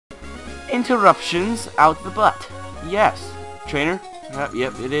interruptions out the butt. Yes. Trainer?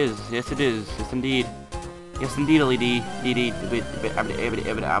 Yep, it is. Yes, it is. Yes, indeed. Yes, indeedly dee.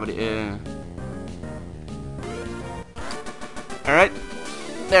 Alright.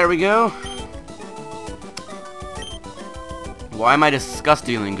 There we go. Why am I disgust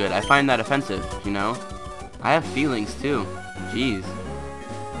dealing good? I find that offensive, you know? I have feelings too. Jeez.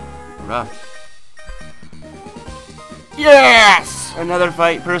 Rough. Yes! Another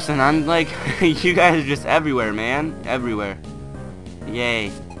fight person. I'm like, you guys are just everywhere, man. Everywhere.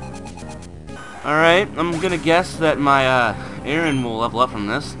 Yay. Alright, I'm gonna guess that my Aaron will level up from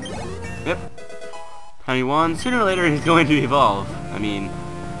this. Yep. 21. Sooner or later he's going to evolve. I mean,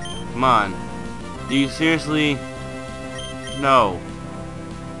 come on. Do you seriously? No.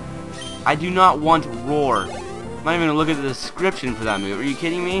 I do not want roar. I'm not even gonna look at the description for that move. Are you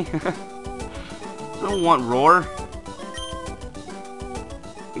kidding me? I don't want roar.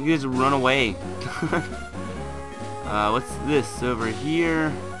 You just run away. What's this over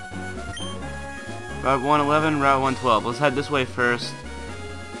here? Route 111, Route 112. Let's head this way first.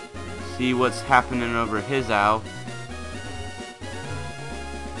 See what's happening over his owl.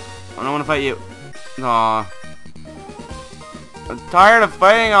 I don't want to fight you. Aw. I'm tired of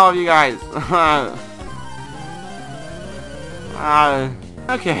fighting all of you guys.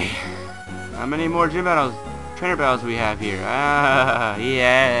 Okay. How many more gym battles, trainer battles we have here?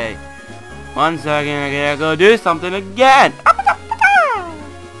 Yay. 1 second, I gotta go do something again.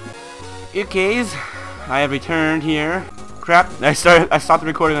 Okay, I have returned here. Crap, I stopped the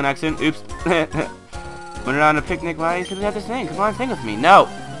recording on accident. Oops. Went on a picnic. Why you shouldn't have to sing? Come on, sing with me. No.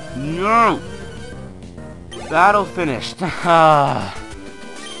 No. Battle finished.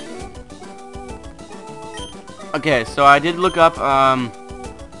 Okay, so I did look up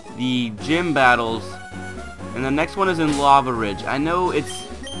the gym battles, and the next one is in Lava Ridge. I know it's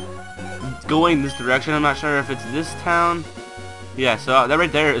going this direction. I'm not sure if it's this town. Yeah, so that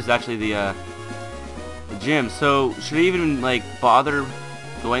right there is actually the gym. So should I even like bother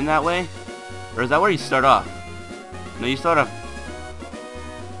going that way, or is that where you start off? No, you start off.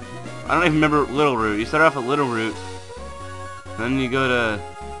 I don't even remember Little Root. You start off at Little Root, then you go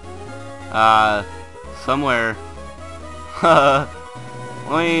to somewhere. Let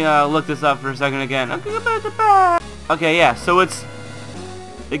me look this up for a second again. Okay, yeah. So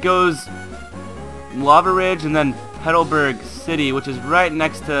it goes Lava Ridge and then Petalburg City, which is right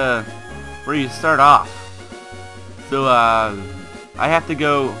next to where you start off. So I have to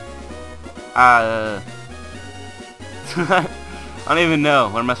go. I don't even know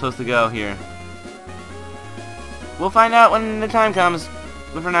where am I supposed to go here. We'll find out when the time comes.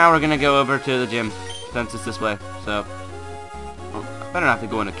 But for now, we're gonna go over to the gym since it's this way. So I better not have to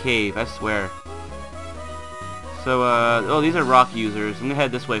go in a cave. I swear. So oh, these are rock users. I'm gonna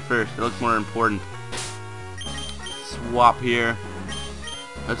head this way first. It looks more important. Swap here.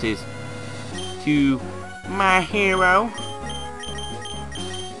 Let's see. To my hero.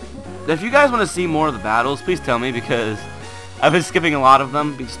 If you guys want to see more of the battles, please tell me, because I've been skipping a lot of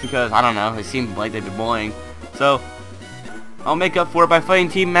them just because, I don't know, they seem like they've been boring. So I'll make up for it by fighting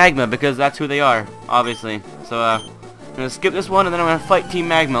Team Magma, because that's who they are, obviously. So I'm going to skip this one, and then I'm going to fight Team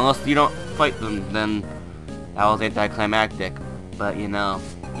Magma. Unless you don't fight them, then that was anticlimactic. But, you know,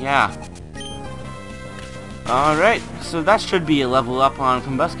 yeah. Alright, so that should be a level up on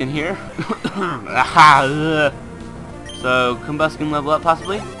Combuskin here. So, Combuskin level up,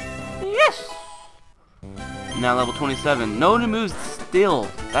 possibly? Yes! Now level 27. No new moves still.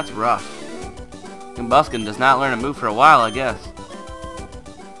 That's rough. Combuskin does not learn a move for a while, I guess.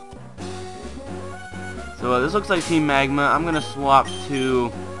 So this looks like Team Magma. I'm going to swap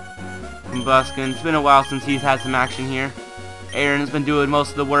to Combuskin. It's been a while since he's had some action here. Aaron's been doing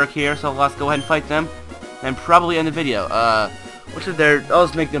most of the work here, so let's go ahead and fight them. And probably end the video. What should their... I'll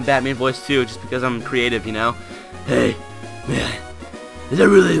just make them Batman voice too, just because I'm creative, you know? Hey, man. Is there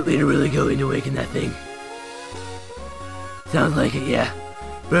really going to awaken that thing? Sounds like it, yeah.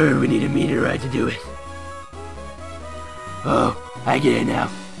 Brr, we need a meteorite to do it. Oh, I get it now.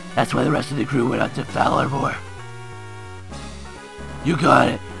 That's why the rest of the crew went out to Fowlermore. You got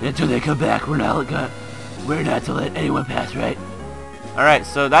it. And until they come back, we're not to let anyone pass, right? Alright,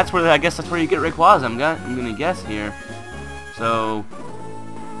 so that's where I guess that's where you get Rayquaza. I'm gonna guess here. So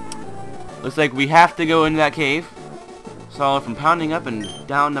looks like we have to go into that cave. Solid from pounding up and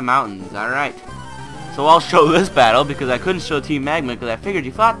down the mountains. Alright. So I'll show this battle because I couldn't show Team Magma because I figured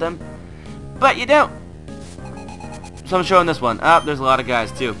you fought them. But you don't. So I'm showing this one. There's a lot of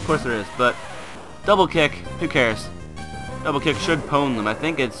guys too. Of course there is. But double kick, who cares? Double kick should pwn them. I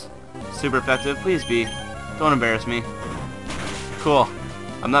think it's super effective. Please be. Don't embarrass me. Cool.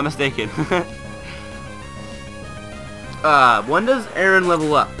 I'm not mistaken. When does Aaron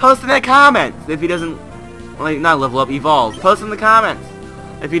level up? Post in the comments if he doesn't, like, not level up, evolve. Post in the comments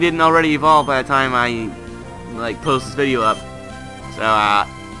if he didn't already evolve by the time I, like, post this video up. So,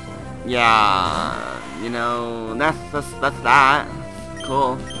 yeah, you know, that's that.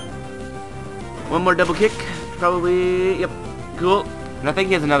 Cool. One more double kick, probably. Yep, cool. And I think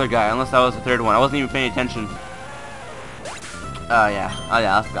he has another guy, unless that was the third one. I wasn't even paying attention. Oh yeah,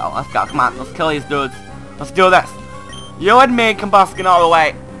 let's go. Come on, let's kill these dudes. Let's do this. You and me, combustion all the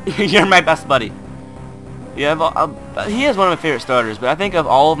way. You're my best buddy. Yeah, he is one of my favorite starters, but I think of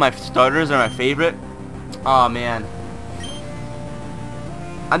all of my starters are my favorite. Oh man.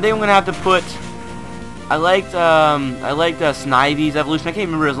 I think I'm gonna have to put. I liked Snivy's evolution. I can't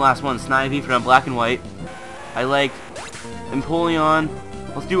remember his last one. Snivy from Black and White. I liked Empoleon.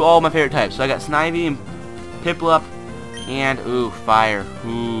 Let's do all my favorite types. So I got Snivy and piplup, and ooh, fire.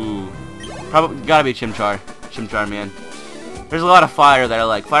 Ooh, probably gotta be Chimchar. Chimchar, man. There's a lot of fire that I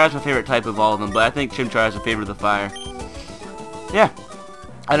like. Fire's my favorite type of all of them, but I think Chimchar is my favorite of the fire. Yeah,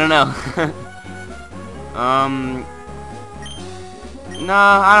 I don't know.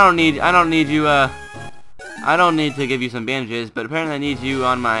 Nah, I don't need you. I don't need to give you some bandages, but apparently I need you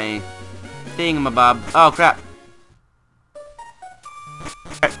on my thingamabob. Oh crap.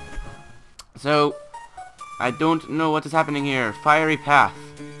 So, I don't know what is happening here. Fiery path.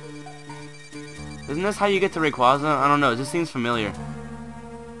 Isn't this how you get to Rayquaza? I don't know. This seems familiar.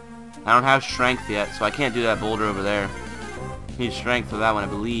 I don't have strength yet, so I can't do that boulder over there. Need strength for that one, I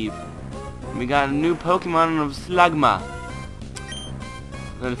believe. We got a new Pokemon of Slugma.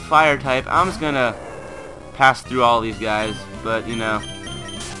 Then fire type. I'm just gonna pass through all these guys, but you know,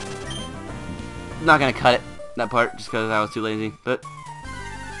 not gonna cut it, that part, just because I was too lazy. But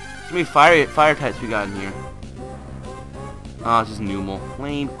how many fire types we got in here? Oh, it's just normal.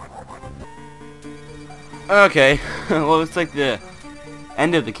 Lame. Okay, well, looks like the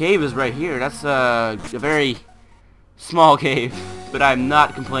end of the cave is right here. That's a very small cave, but I'm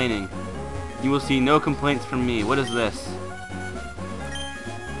not complaining. You will see no complaints from me. What is this?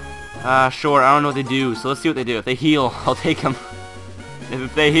 Sure, I don't know what they do, so let's see what they do. If they heal, I'll take them.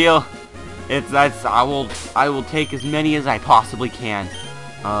 If they heal, I will take as many as I possibly can.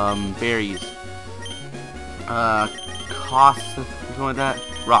 Berries. Cost, something like that.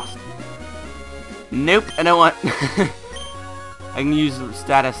 Rust. Nope, I don't want. I can use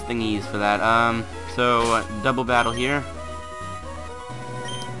status thingies for that. So double battle here.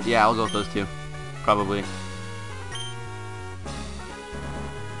 Yeah, I'll go with those two, probably.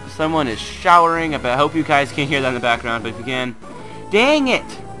 Someone is showering. I hope you guys can't hear that in the background, but if you can, dang it!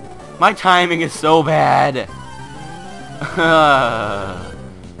 My timing is so bad.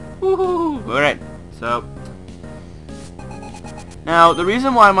 Woohoo! All right, so now the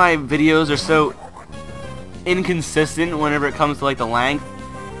reason why my videos are so inconsistent whenever it comes to like the length,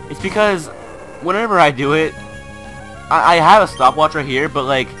 it's because whenever I do it, I have a stopwatch right here, but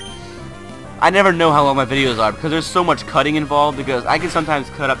like I never know how long my videos are because there's so much cutting involved, because I can sometimes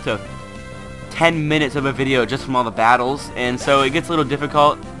cut up to 10 minutes of a video just from all the battles, and so it gets a little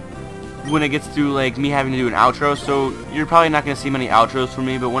difficult when it gets to like me having to do an outro. So you're probably not going to see many outros from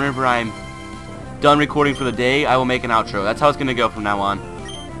me, but whenever I'm done recording for the day, I will make an outro. That's how it's going to go from now on.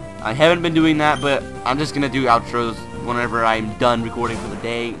 I haven't been doing that, but I'm just going to do outros whenever I'm done recording for the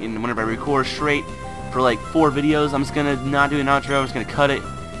day, and whenever I record straight for like 4 videos, I'm just going to not do an outro. I'm just going to cut it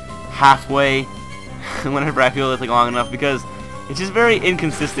halfway whenever I feel it's like long enough, because it's just very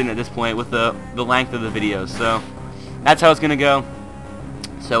inconsistent at this point with the length of the videos. So that's how it's gonna go.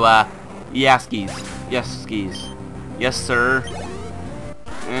 So yeah, skis. Yes, skis. Yes, sir.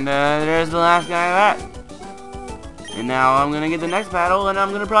 And there's the last guy of that. And now I'm gonna get the next battle, and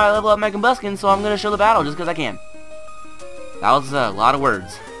I'm gonna probably level up my combustion, so I'm gonna show the battle just because I can. That was a lot of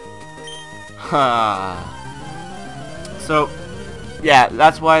words. So yeah,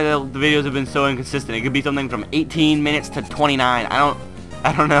 that's why the videos have been so inconsistent. It could be something from 18 minutes to 29. I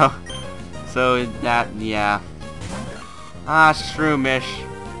don't know. So that, yeah. Shroomish.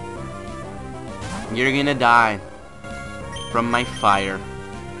 You're gonna die from my fire.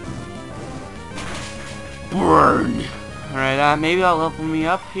 Burn. All right, maybe I'll level me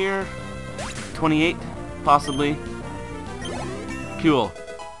up here. 28, possibly. Cool.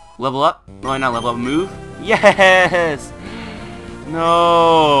 Level up? Why not level up? Move? Yes.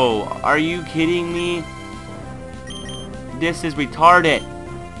 No, are you kidding me? This is retarded.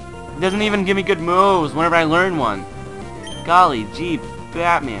 It doesn't even give me good moves whenever I learn one. Golly gee,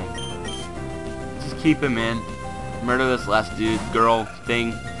 Batman. Just keep him in. Murder this last dude, girl,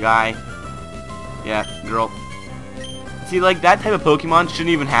 thing, guy. Yeah, girl. See, like, that type of Pokemon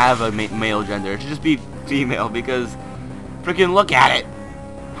shouldn't even have a male gender. It should just be female, because freaking look at it.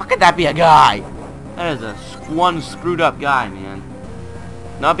 How could that be a guy? That is one screwed up guy, man.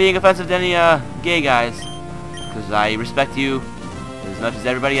 Not being offensive to any gay guys, because I respect you as much as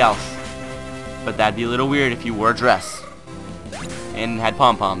everybody else. But that'd be a little weird if you wore a dress and had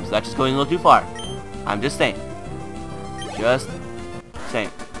pom-poms. That's just going a little too far. I'm just saying. Just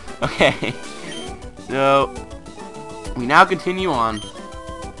saying. Okay. So we now continue on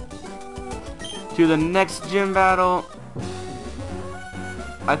to the next gym battle.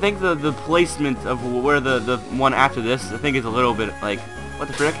 I think the placement of where the one after this, I think is a little bit like, what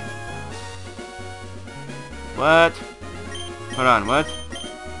the frick? What? Hold on, what?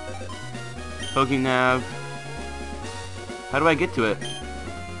 Poking nav. How do I get to it?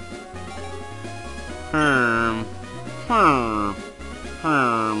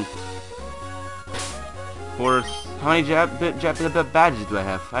 Horse. How many badges do I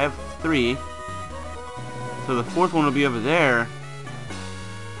have? I have 3. So the 4th one will be over there.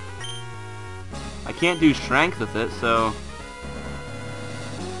 I can't do strength with it, so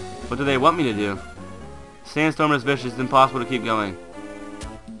what do they want me to do? Sandstorm is vicious. It's impossible to keep going.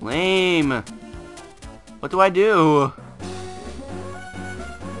 Lame. What do I do?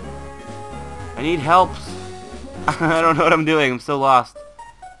 I need help. I don't know what I'm doing. I'm so lost.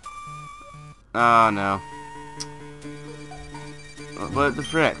 Oh no. What the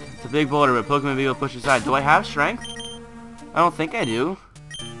frick? It's a big boulder, but Pokemon Viva push aside. Do I have strength? I don't think I do.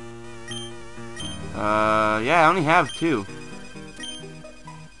 Yeah, I only have 2.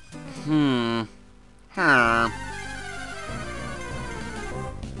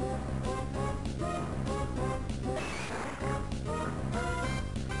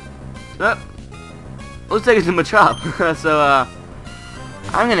 Looks like it's in my chop. So,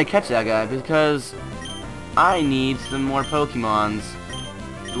 I'm gonna catch that guy because I need some more Pokemons.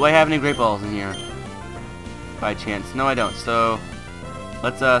 Do I have any Great Balls in here? By chance. No, I don't. So,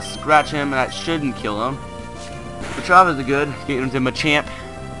 let's, scratch him. That shouldn't kill him. Machop is good. Get him to Machamp.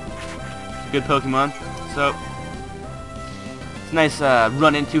 It's a good Pokemon. So, it's a nice,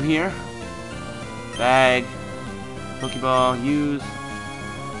 run into here. Bag. Pokeball. Use.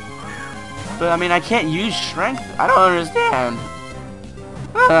 But, I mean, I can't use strength? I don't understand.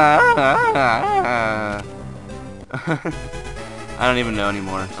 I don't even know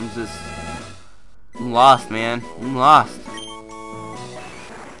anymore. I'm lost, man. I'm lost.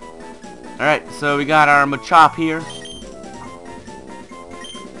 Alright, so we got our Machop here.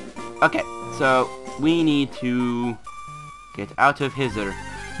 Okay, so we need to get out of hither.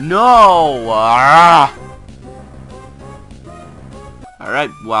 No!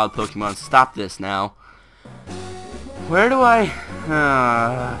 Alright, wild Pokemon, stop this now. Where do I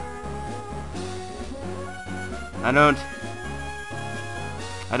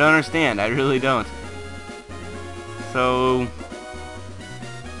don't understand. I really don't. So,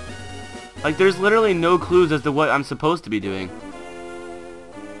 like, there's literally no clues as to what I'm supposed to be doing.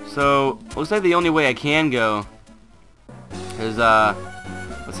 So, looks like the only way I can go is,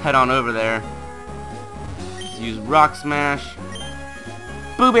 let's head on over there. Let's use Rock Smash.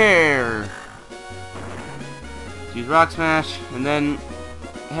 Boo Bear! Let's use Rock Smash, and then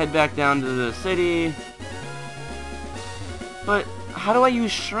head back down to the city. But, how do I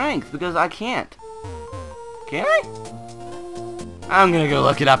use Strength? Because I can't. Can I? I'm gonna go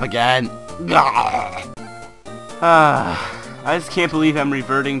look it up again. I just can't believe I'm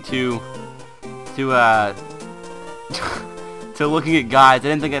reverting to looking at guides. I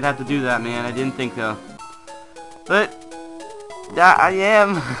didn't think I'd have to do that, man. I didn't think so. But I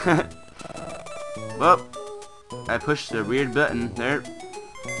am. Well, I pushed the weird button there.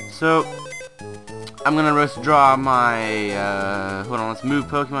 So I'm gonna withdraw my hold on, let's move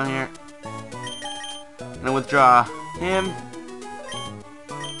Pokemon here. I'm gonna withdraw him.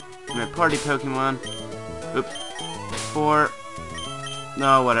 My party Pokemon. Oops. 4.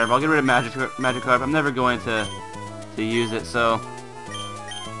 No, whatever. I'll get rid of Magikarp. I'm never going to use it, so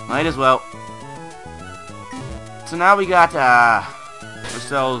might as well. So now we got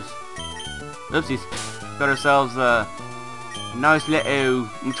ourselves. Oopsies. Got ourselves a nice little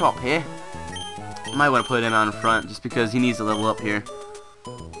Machop here. Might want to put him on front just because he needs to level up here.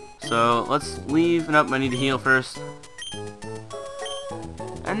 So let's leave. Nope, I need to heal first.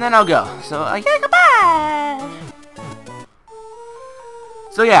 And then I'll go. So yeah, goodbye.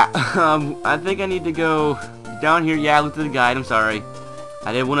 So yeah, I think I need to go down here. Yeah, I looked at the guide. I'm sorry.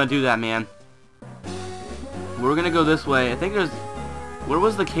 I didn't want to do that, man. We're gonna go this way. I think there's. Where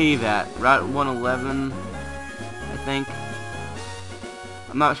was the cave at? Route 111, I think.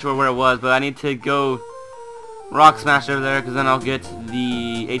 I'm not sure where it was, but I need to go rock smash over there, because then I'll get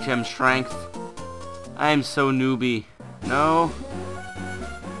the HM strength. I am so newbie. No.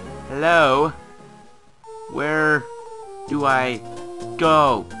 Hello? Where do I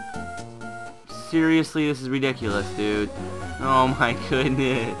go? Seriously, this is ridiculous, dude. Oh my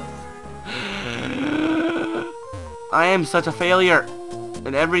goodness. I am such a failure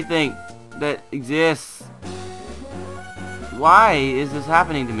at everything that exists. Why is this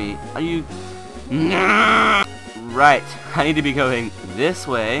happening to me? Are you... Right. I need to be going this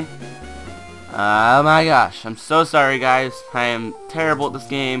way. Oh my gosh. I'm so sorry, guys. I am terrible at this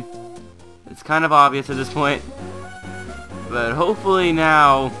game. It's kind of obvious at this point. But hopefully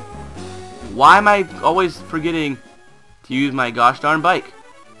now... Why am I always forgetting to use my gosh darn bike?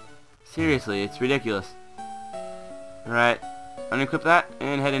 Seriously, it's ridiculous. Alright. Unequip that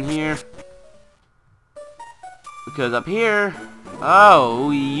and head in here. Because up here...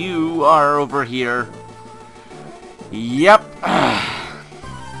 Oh, you are over here. Yep.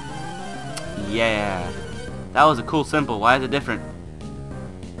 Yeah. That was a cool symbol. Why is it different?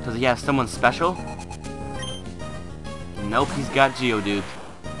 Does he have someone special? Nope, he's got Geodude.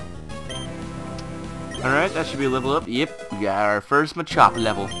 Alright, that should be a level up. Yep, we got our first Machop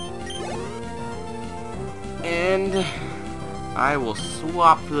level. And I will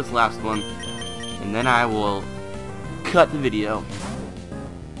swap for this last one. And then I will cut the video.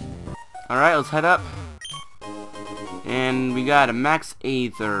 Alright, let's head up. And we got a max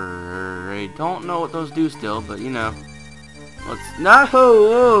Aether. I don't know what those do still, but you know. Let's... No!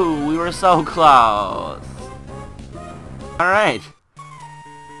 Oh, we were so close. Alright.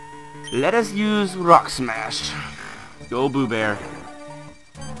 Let us use Rock Smash. Go Boo Bear.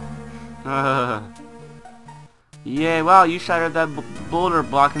 Yeah, wow, you shattered that boulder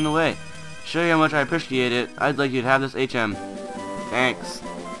blocking the way. Show you how much I appreciate it. I'd like you to have this HM. Thanks.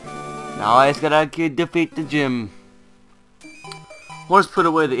 Now I just gotta defeat the gym. Horse put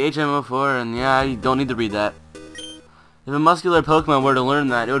away the HM04, and yeah, you don't need to read that. If a muscular Pokemon were to learn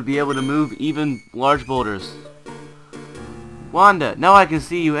that, it would be able to move even large boulders. Wanda, now I can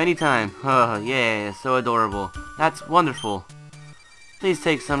see you anytime. Oh, yeah, so adorable. That's wonderful. Please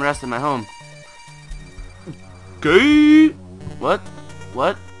take some rest in my home. Okay. What?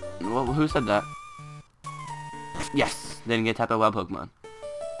 What? Who said that? Yes, didn't get tapped by wild Pokemon.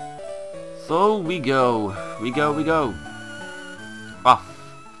 So we go. We go. Off.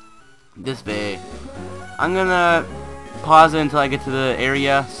 This way. I'm gonna pause it until I get to the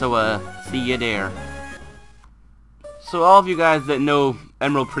area, so see you there. So all of you guys that know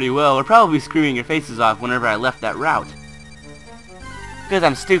Emerald pretty well are probably screaming your faces off whenever I left that route. Because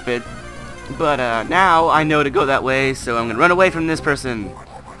I'm stupid. But now I know to go that way, so I'm gonna run away from this person.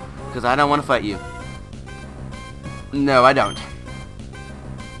 Because I don't want to fight you. No, I don't.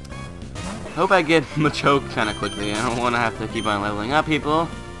 Hope I get Machoke kind of quickly. I don't want to have to keep on leveling up people.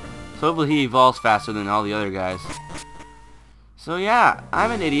 So hopefully he evolves faster than all the other guys. So yeah,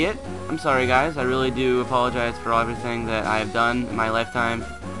 I'm an idiot. I'm sorry guys, I really do apologize for everything that I have done in my lifetime.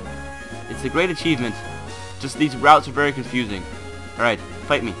 It's a great achievement. Just these routes are very confusing. Alright,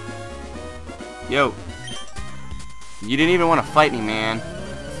 fight me. Yo. You didn't even want to fight me, man.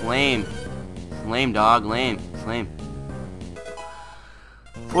 It's lame. It's lame, dog. Lame. It's lame.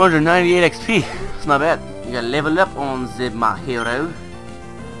 498 XP. It's not bad. You gotta level up on my hero.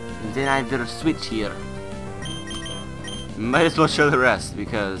 And then I will switch here. Might as well show the rest,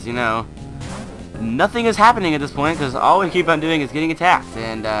 because, you know, nothing is happening at this point, because all we keep on doing is getting attacked.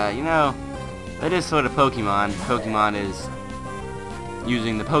 And, you know, that is sort of Pokemon. Pokemon is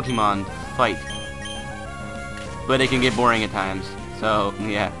using the Pokemon fight. But it can get boring at times. So,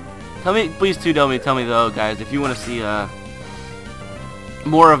 yeah. Please tell me though, guys, if you want to see,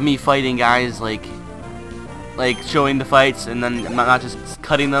 more of me fighting guys, like showing the fights and then not just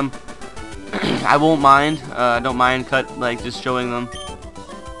cutting them. I won't mind. I don't mind just showing them.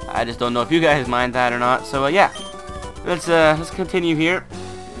 I just don't know if you guys mind that or not. So yeah, let's continue here.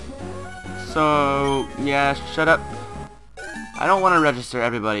 So yeah, shut up. I don't want to register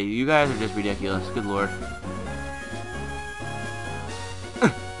everybody. You guys are just ridiculous. Good lord.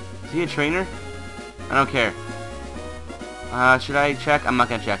 Is he a trainer? I don't care. Should I check? I'm not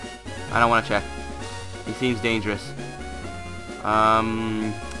gonna check. I don't want to check. He seems dangerous.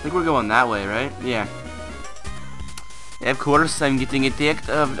 I think we're going that way, right? Yeah. Of course, I'm getting attacked.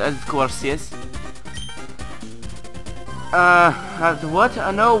 Of course, yes. What?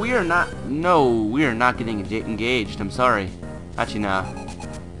 No, we are not. No, we are not getting engaged. I'm sorry. Actually, nah.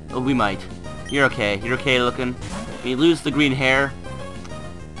 Oh, we might. You're okay. You're okay looking. You lose the green hair.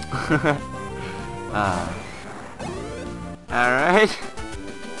 Alright.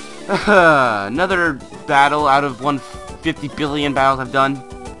 Another battle out of 150 billion battles I've done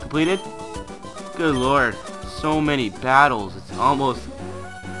completed. Good lord. So many battles. It's almost...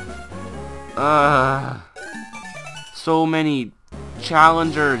 so many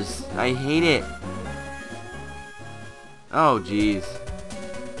challengers. I hate it. Oh, jeez.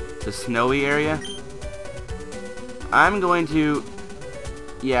 The snowy area. I'm going to...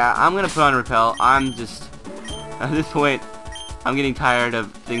 Yeah, I'm going to put on repel. I'm just... At this point, I'm getting tired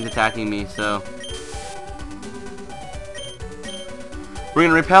of things attacking me, so... We're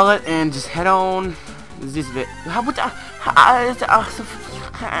gonna repel it and just head on. Is this bit?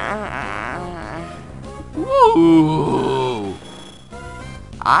 Ooh.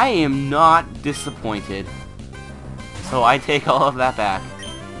 I am not disappointed. So I take all of that back.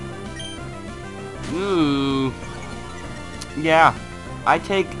 Ooh. Yeah. I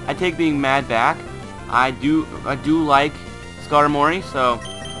take being mad back. I do like Skarmory, so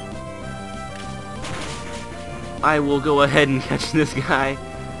I will go ahead and catch this guy.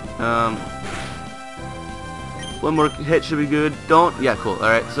 One more hit should be good. Yeah, cool.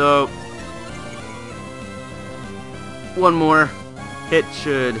 Alright, so one more hit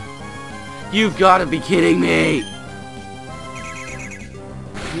should... You've got to be kidding me!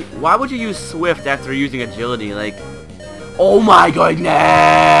 Why would you use Swift after using Agility? Like, oh my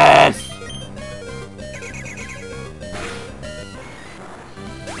goodness!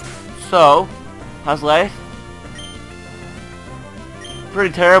 So, how's life?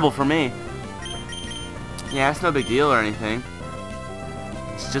 Pretty terrible for me. Yeah, it's no big deal or anything.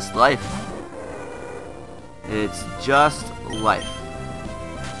 It's just life. It's just life.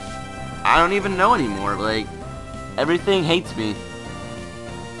 I don't even know anymore. Like, everything hates me.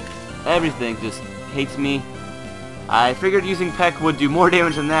 Everything just hates me. I figured using Peck would do more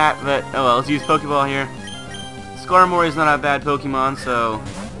damage than that, but oh well, let's use Pokeball here. Skarmory is not a bad Pokemon, so...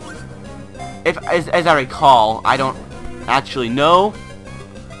 As I recall, I don't actually know.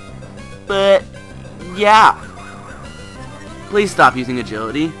 But, yeah. Please stop using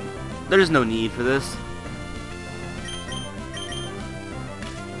Agility. There's no need for this.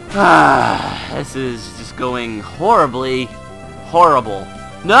 This is just going horribly horrible.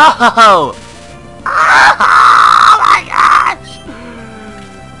 No! Oh my gosh!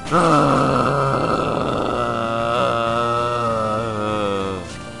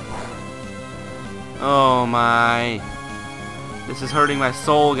 Oh my. This is hurting my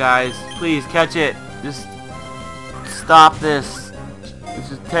soul, guys. Please catch it. Just stop this.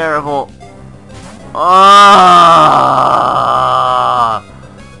 This is terrible.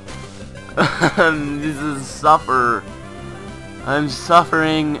 This is suffer. I'm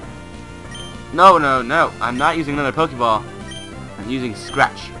suffering. No, no, no. I'm not using another Pokeball. I'm using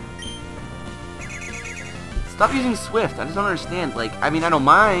Scratch. Stop using Swift. I just don't understand. Like, I mean, I don't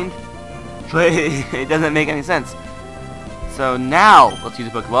mind, but it doesn't make any sense. So now, let's use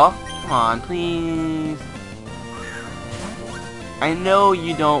a Pokeball. Come on, please. I know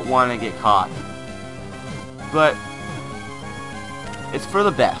you don't want to get caught, but it's for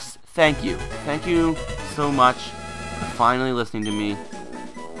the best. Thank you. Thank you so much for finally listening to me.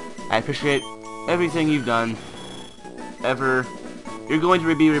 I appreciate everything you've done. Ever. You're going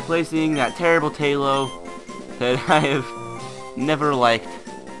to be replacing that terrible Tailo that I have never liked.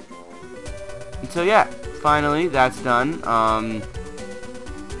 And so yeah, finally that's done.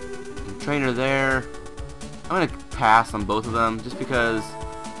 Trainer there. I'm gonna pass on both of them just because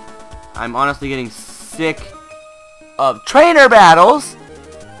I'm honestly getting sick of trainer battles.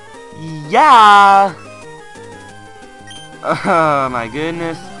 Yeah. Oh my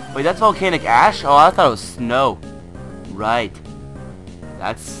goodness. Wait, that's volcanic ash? Oh, I thought it was snow. Right.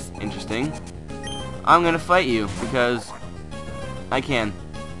 That's interesting. I'm gonna fight you because I can.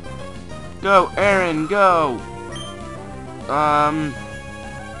 Go, Aaron, go!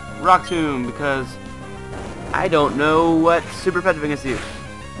 Rock Tomb, because I don't know what super effective against you.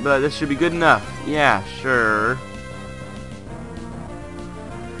 But this should be good enough. Yeah, sure.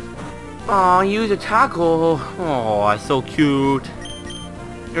 Aw, use a tackle. Oh, so cute.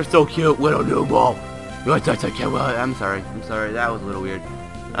 You're so cute, little Snowball. You're such a cute. I'm sorry. I'm sorry. That was a little weird.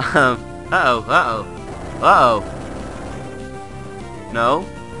 Uh-oh. Uh-oh. Uh-oh. No.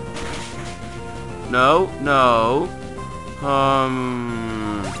 No. No.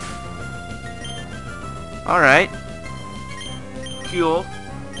 Alright. Cool.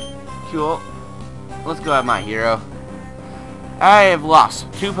 Cool. Let's go at my hero. I have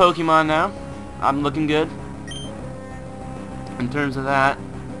lost 2 Pokemon now. I'm looking good in terms of that.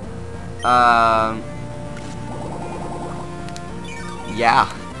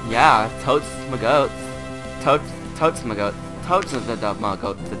 Yeah, totes my goats. Totes my goats. Totes my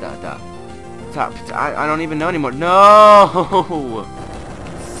goats. Stop. I don't even know anymore. No!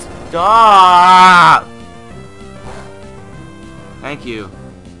 Stop! Thank you.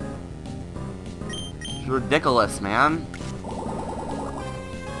 It's ridiculous, man.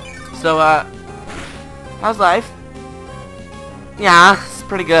 So, how's life? Yeah, it's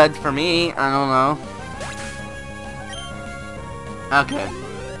pretty good for me. I don't know. Okay.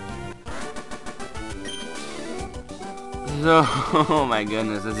 So, oh my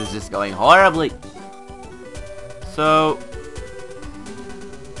goodness, this is just going horribly. So,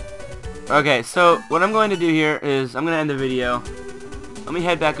 okay, so what I'm going to do here is I'm going to end the video. Let me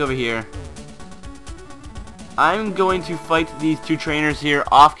head back over here. I'm going to fight these two trainers here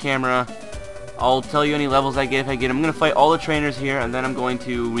off camera. I'll tell you any levels I get if I get them. I'm going to fight all the trainers here, and then I'm going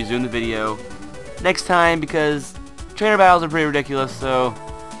to resume the video next time because trainer battles are pretty ridiculous, so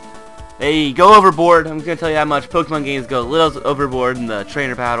they go overboard. I'm going to tell you that much. Pokemon games go a little overboard in the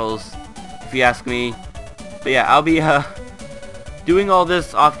trainer battles, if you ask me. But yeah, I'll be doing all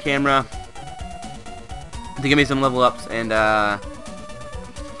this off camera to give me some level ups, and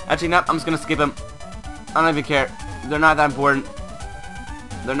actually not, I'm just going to skip them. I don't even care. They're not that important.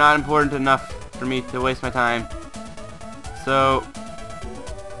 They're not important enough for me to waste my time. So,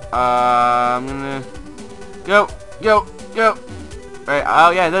 I'm gonna go. Alright, oh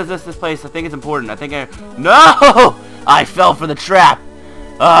yeah, this place. I think it's important. No! I fell for the trap.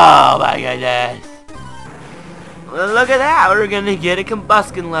 Oh my goodness. Well, look at that. We're gonna get a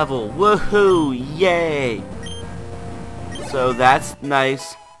combustion level. Woohoo! Yay! So that's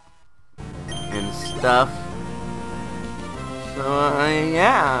nice. And stuff. So,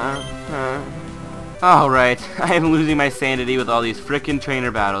 yeah. Alright, I am losing my sanity with all these frickin'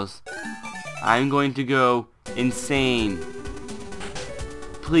 trainer battles. I'm going to go insane.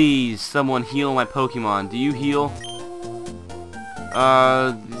 Please, someone heal my Pokemon. Do you heal?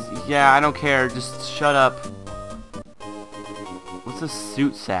 Yeah, I don't care. Just shut up. What's a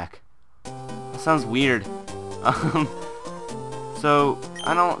suit sack? That sounds weird. So,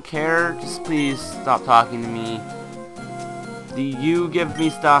 I don't care. Just please stop talking to me. Do you give me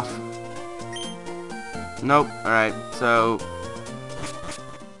stuff? Nope. Alright, so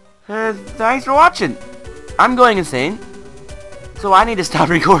thanks for watching. I'm going insane, so I need to stop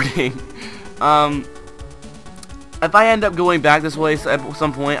recording. If I end up going back this way at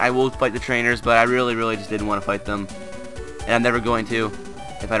some point, I will fight the trainers, but I really just didn't want to fight them. And I'm never going to,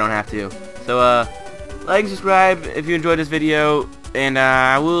 if I don't have to. So, like and subscribe if you enjoyed this video, and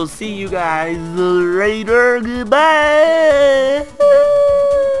I will see you guys later. Goodbye!